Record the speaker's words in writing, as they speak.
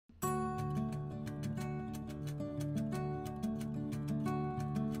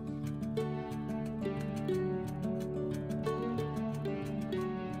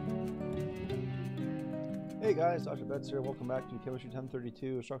Hey guys, Dr. Betts here. Welcome back to Chemistry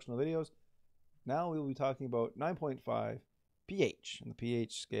 1032 instructional videos. Now we will be talking about 9.5 pH and the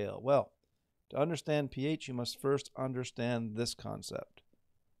pH scale. Well, to understand pH, you must first understand this concept: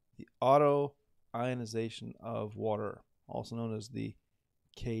 the auto ionization of water, also known as the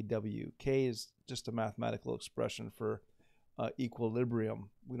kW. K is just a mathematical expression for equilibrium.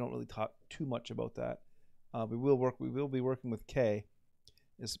 We don't really talk too much about that. We will be working with K.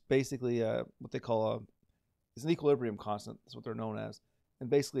 It's basically what they call it's an equilibrium constant. That's what they're known as. And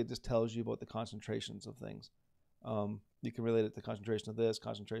basically it just tells you about the concentrations of things. You can relate it to the concentration of this,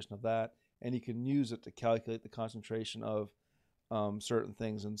 concentration of that, and you can use it to calculate the concentration of certain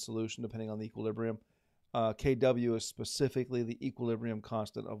things in solution depending on the equilibrium. Kw is specifically the equilibrium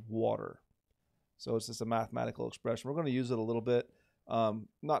constant of water. So it's just a mathematical expression. We're going to use it a little bit,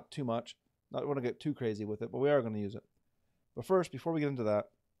 not too much. Not want to get too crazy with it, but we are going to use it. But first, before we get into that,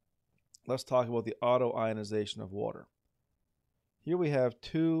 let's talk about the auto ionization of water. Here we have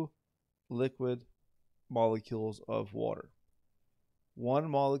two liquid molecules of water. One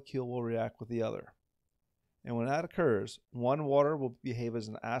molecule will react with the other. And when that occurs, one water will behave as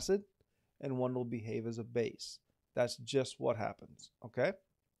an acid and one will behave as a base. That's just what happens, okay?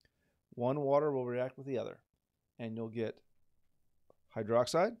 One water will react with the other, and you'll get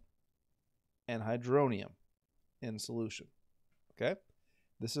hydroxide and hydronium in solution, okay?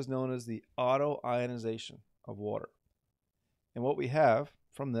 This is known as the auto ionization of water. And what we have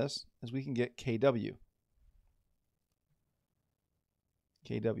from this is we can get Kw.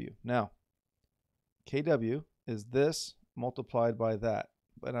 Kw. Now, Kw is this multiplied by that.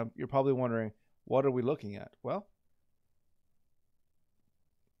 But you're probably wondering, what are we looking at? Well,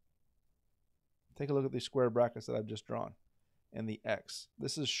 take a look at these square brackets that I've just drawn and the X.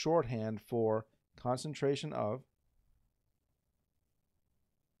 This is shorthand for concentration of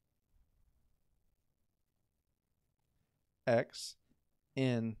X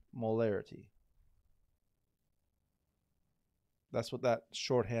in molarity. That's what that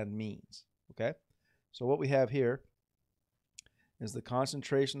shorthand means, okay? So what we have here is the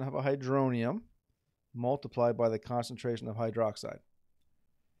concentration of a hydronium multiplied by the concentration of hydroxide.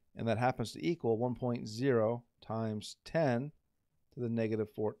 And that happens to equal 1.0 times 10 to the negative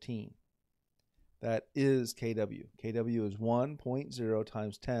 14. That is Kw. Kw is 1.0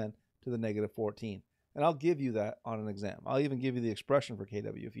 times 10 to the negative 14. And I'll give you that on an exam. I'll even give you the expression for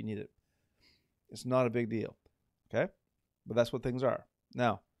Kw if you need it. It's not a big deal, okay? But that's what things are.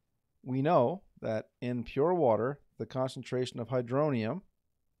 Now, we know that in pure water, the concentration of hydronium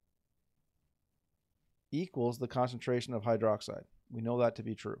equals the concentration of hydroxide. We know that to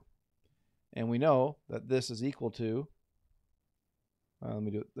be true. And we know that this is equal to, let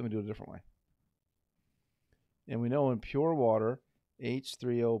me do it a different way. And we know in pure water,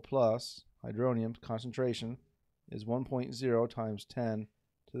 H3O plus hydronium concentration is 1.0 times 10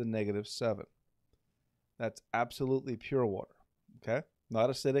 to the negative 7. That's absolutely pure water, okay? Not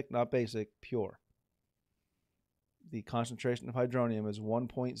acidic, not basic, pure. The concentration of hydronium is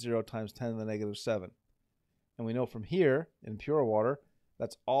 1.0 times 10 to the negative 7. And we know from here, in pure water,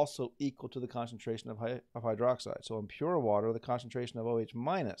 that's also equal to the concentration of hydroxide. So in pure water, the concentration of OH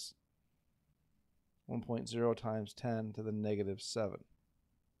minus 1.0 times 10 to the negative 7.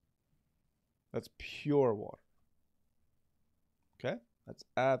 That's pure water. Okay? That's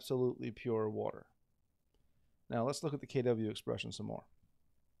absolutely pure water. Now let's look at the Kw expression some more.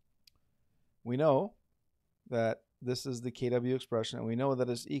 We know that this is the Kw expression, and we know that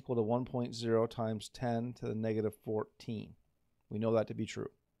it's equal to 1.0 times 10 to the negative 14. We know that to be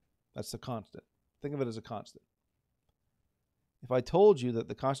true. That's the constant. Think of it as a constant. If I told you that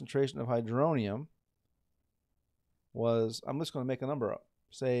the concentration of hydronium was, I'm just going to make a number up,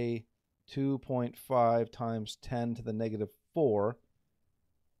 say 2.5 times 10 to the negative 4,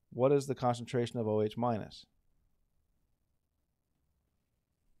 what is the concentration of OH minus?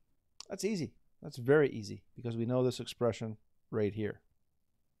 That's easy. That's very easy because we know this expression right here.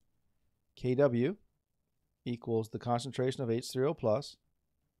 Kw equals the concentration of H3O plus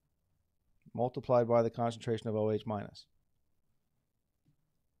multiplied by the concentration of OH minus.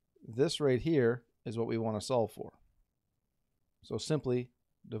 This right here is what we want to solve for. So simply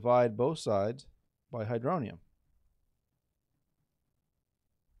divide both sides by hydronium.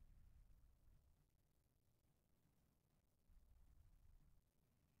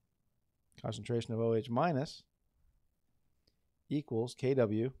 Concentration of OH minus equals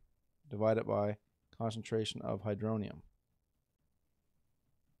Kw divided by concentration of hydronium.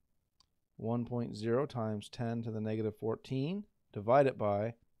 1.0 times 10 to the negative 14 divided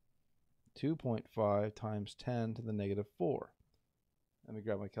by 2.5 times 10 to the negative 4. Let me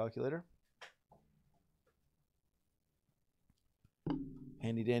grab my calculator.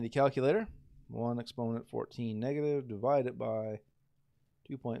 Handy dandy calculator. 1 exponent 14 negative divided by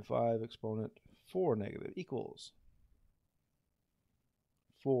 2.5 exponent 4 negative equals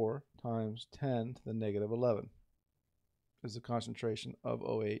 4 times 10 to the negative 11 is the concentration of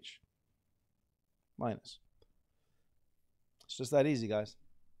OH minus. It's just that easy, guys.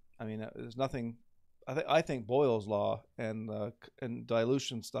 I mean, there's nothing. I think Boyle's law and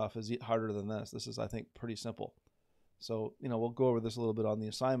dilution stuff is harder than this. This is, I think, pretty simple. So, we'll go over this a little bit on the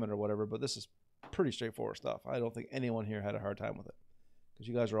assignment or whatever, but this is pretty straightforward stuff. I don't think anyone here had a hard time with it because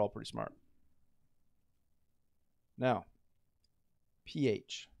you guys are all pretty smart. Now,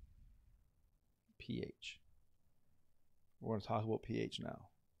 pH. pH. We're going to talk about pH now.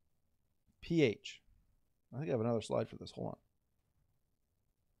 pH. I think I have another slide for this. Hold on.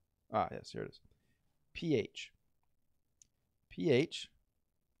 Ah, yes, here it is. pH. pH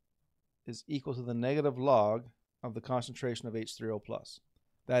is equal to the negative log of the concentration of H3O+.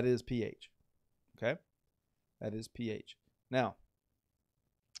 That is pH. Okay? That is pH. Now,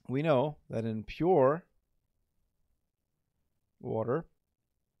 we know that in pure water,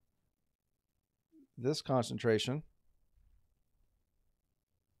 this concentration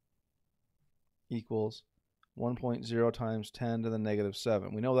equals 1.0 times 10 to the negative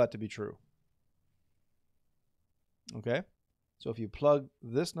 7. We know that to be true. Okay? So if you plug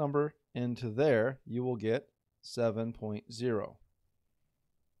this number into there, you will get 7.0.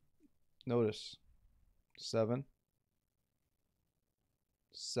 Notice 7.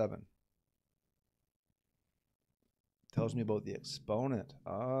 Tells me about the exponent.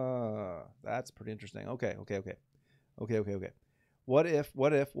 Ah, that's pretty interesting. Okay. What if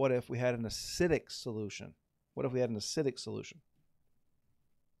we had an acidic solution? What if we had an acidic solution?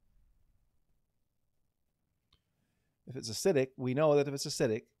 If it's acidic, we know that if it's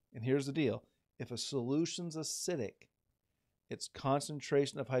acidic, and here's the deal, if a solution's acidic, its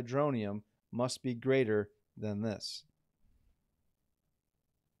concentration of hydronium must be greater than this.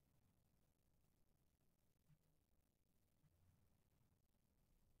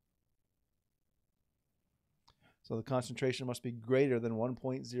 So the concentration must be greater than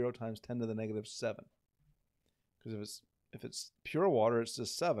 1.0 times 10 to the negative 7. Because if it's pure water, it's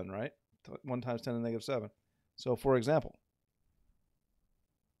just 7, right? 1 times 10 to the negative 7. So for example,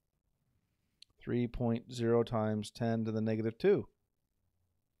 3.0 times 10 to the negative 2.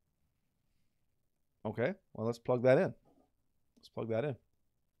 Okay, well, let's plug that in.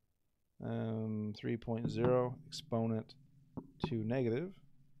 3.0 exponent to negative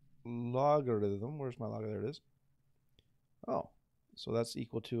logarithm. Where's my log? There it is. Oh, so that's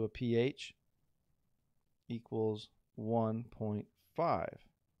equal to a pH equals 1.5.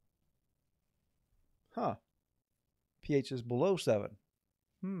 Huh. pH is below 7.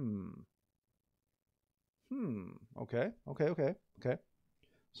 Okay.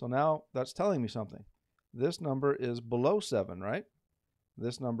 So now that's telling me something. This number is below 7, right?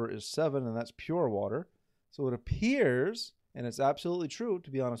 This number is 7, and that's pure water. So it appears, and it's absolutely true,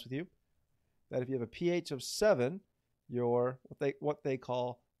 to be honest with you, that if you have a pH of 7, you're what they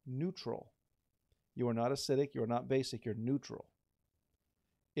call neutral. You are not acidic, you are not basic, you're neutral.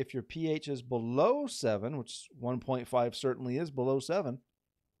 If your pH is below 7, which 1.5 certainly is below 7,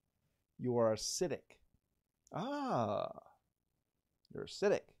 you are acidic. Ah, you're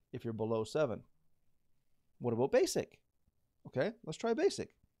acidic if you're below 7. What about basic? Okay, let's try basic.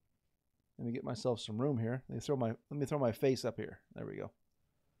 Let me get myself some room here. Let me throw my face up here. There we go.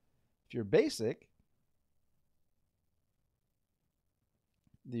 If you're basic,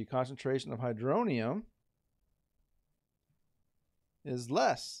 the concentration of hydronium is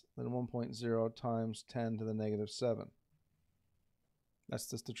less than 1.0 times 10 to the negative 7. That's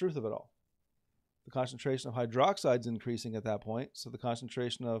just the truth of it all. The concentration of hydroxide is increasing at that point, so the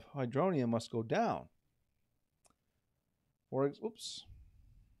concentration of hydronium must go down. Oops.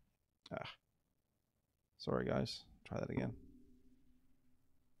 Sorry, guys. Try that again.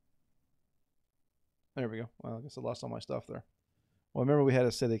 There we go. Well, I guess I lost all my stuff there. Well, remember we had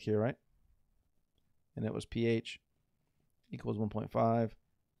acidic here, right? And it was pH equals 1.5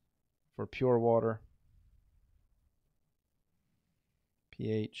 for pure water.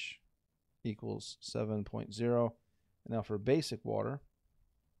 pH equals 7.0. And now for basic water,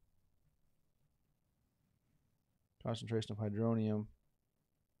 concentration of hydronium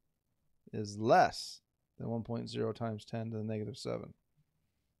is less than 1.0 times 10 to the negative 7.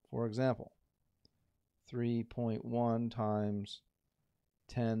 For example, 3.1 times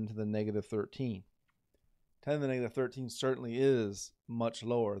 10 to the negative 13. 10 to the negative 13 certainly is much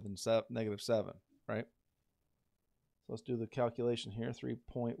lower than negative 7, right? So let's do the calculation here.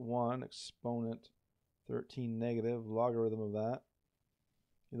 3.1 exponent 13 negative, logarithm of that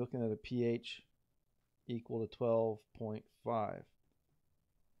you're looking at a pH equal to 12.5.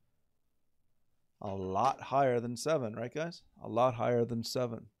 A lot higher than 7, right, guys? A lot higher than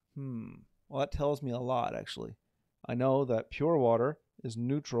 7. Well, that tells me a lot, actually. I know that pure water is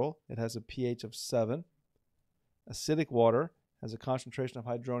neutral. It has a pH of 7. Acidic water has a concentration of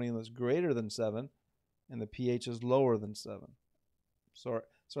hydronium that's greater than 7, and the pH is lower than 7. Sorry,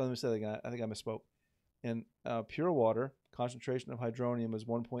 let me say that again. I think I misspoke. In pure water, concentration of hydronium is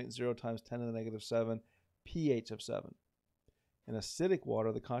 1.0 times 10 to the negative 7, pH of 7. In acidic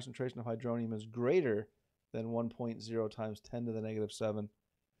water, the concentration of hydronium is greater than 1.0 times 10 to the negative 7.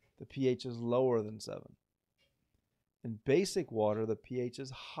 The pH is lower than 7. In basic water, the pH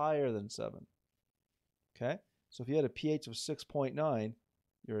is higher than 7. Okay? So if you had a pH of 6.9,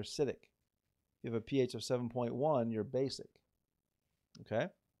 you're acidic. If you have a pH of 7.1, you're basic. Okay?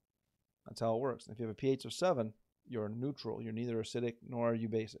 That's how it works. And if you have a pH of 7, you're neutral. You're neither acidic nor are you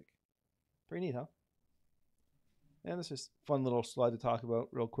basic. Pretty neat, huh? And this is a fun little slide to talk about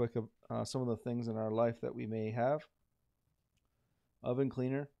real quick of some of the things in our life that we may have. Oven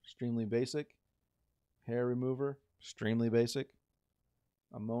cleaner, extremely basic. Hair remover, extremely basic.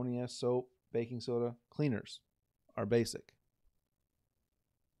 Ammonia, soap, baking soda, cleaners are basic.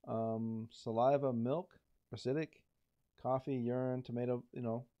 Saliva, milk, acidic. Coffee, urine, tomato,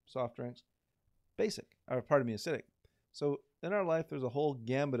 soft drinks, basic. Or pardon me, acidic. So in our life, there's a whole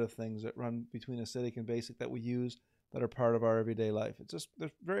gambit of things that run between acidic and basic that we use that are part of our everyday life.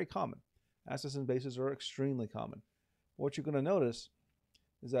 They're very common. Acids and bases are extremely common. What you're going to notice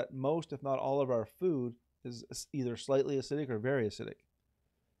is that most, if not all, of our food is either slightly acidic or very acidic.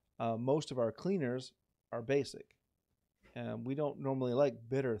 Most of our cleaners are basic. And we don't normally like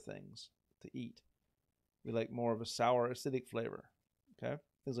bitter things to eat. We like more of a sour, acidic flavor. Okay?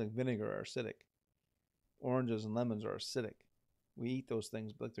 Things like vinegar are acidic. Oranges and lemons are acidic. We eat those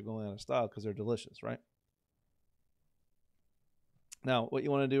things like they're going out of style because they're delicious, right? Now, what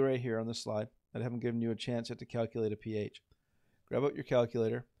you want to do right here on this slide, I haven't given you a chance yet to calculate a pH. Grab out your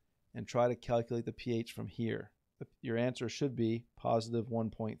calculator and try to calculate the pH from here. Your answer should be positive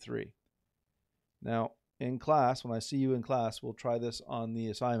 1.3. Now, in class, when I see you in class, we'll try this on the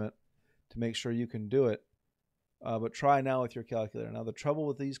assignment to make sure you can do it. But try now with your calculator. Now, the trouble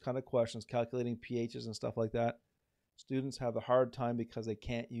with these kind of questions, calculating pHs and stuff like that, students have a hard time because they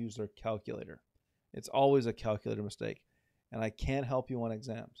can't use their calculator. It's always a calculator mistake. And I can't help you on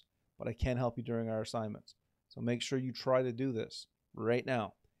exams, but I can help you during our assignments. So make sure you try to do this right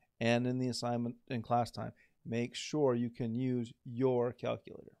now and in the assignment in class time. Make sure you can use your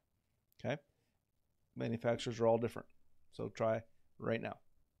calculator. Okay? Manufacturers are all different. So try right now.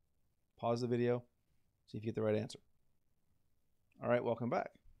 Pause the video. See if you get the right answer. All right, welcome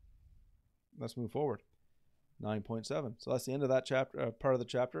back. Let's move forward. 9.7. So that's the end of that chapter, part of the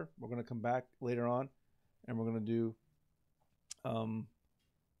chapter. We're going to come back later on, and we're going to do amino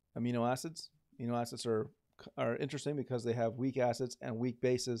acids. Amino acids are interesting because they have weak acids and weak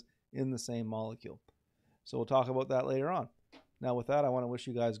bases in the same molecule. So we'll talk about that later on. Now with that, I want to wish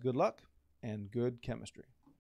you guys good luck and good chemistry.